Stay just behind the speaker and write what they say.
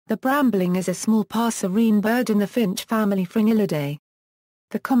The brambling is a small passerine bird in the finch family Fringillidae.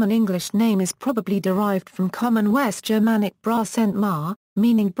 The common English name is probably derived from Common West Germanic brâma,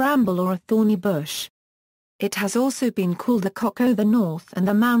 meaning bramble or a thorny bush. It has also been called the cock o' the north and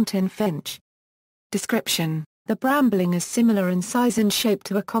the mountain finch. Description: the brambling is similar in size and shape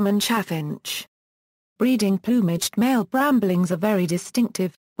to a common chaffinch. Breeding plumaged male bramblings are very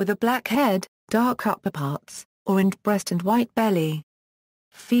distinctive, with a black head, dark upperparts, orange breast and white belly.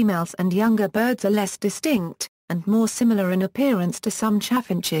 Females and younger birds are less distinct, and more similar in appearance to some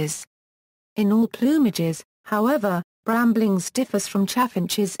chaffinches. In all plumages, however, bramblings differs from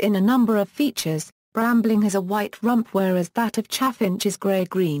chaffinches in a number of features. Brambling has a white rump whereas that of chaffinch is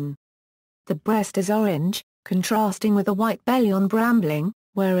grey-green. The breast is orange, contrasting with a white belly on brambling,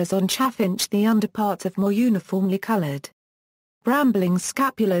 whereas on chaffinch the underparts are more uniformly coloured. Brambling's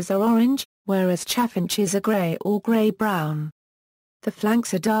scapulars are orange, whereas chaffinches are grey or grey-brown. The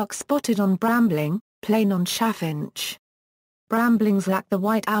flanks are dark spotted on brambling, plain on chaffinch. Bramblings lack the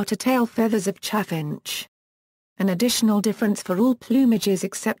white outer tail feathers of chaffinch. An additional difference for all plumages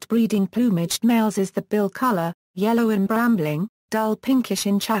except breeding plumaged males is the bill colour, yellow in brambling, dull pinkish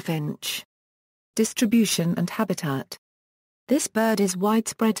in chaffinch. Distribution and habitat. This bird is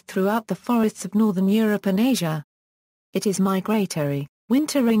widespread throughout the forests of northern Europe and Asia. It is migratory,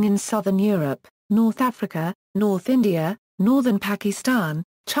 wintering in southern Europe, North Africa, North India, northern Pakistan,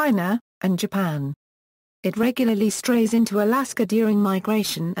 China, and Japan. It regularly strays into Alaska during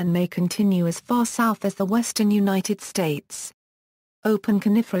migration and may continue as far south as the western United States. Open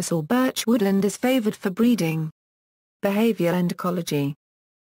coniferous or birch woodland is favored for breeding. Behavior and ecology.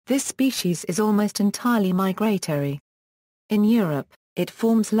 This species is almost entirely migratory. In Europe, it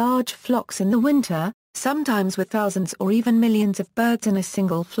forms large flocks in the winter, sometimes with thousands or even millions of birds in a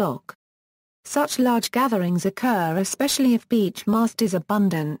single flock. Such large gatherings occur especially if beech mast is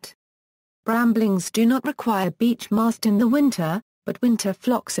abundant. Bramblings do not require beech mast in the winter, but winter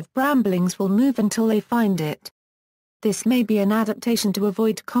flocks of bramblings will move until they find it. This may be an adaptation to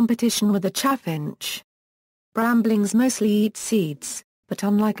avoid competition with the chaffinch. Bramblings mostly eat seeds, but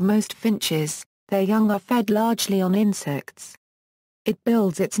unlike most finches, their young are fed largely on insects. It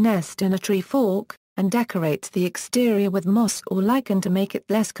builds its nest in a tree fork, and decorates the exterior with moss or lichen to make it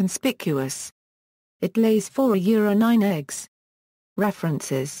less conspicuous. It lays 4 or 9 eggs.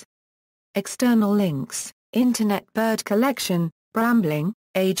 References. External links: Internet Bird Collection, Brambling,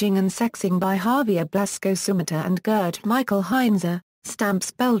 Aging and Sexing by Javier Blasco Sumata and Gerd Michael Heinze,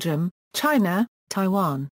 Stamps Belgium, China, Taiwan.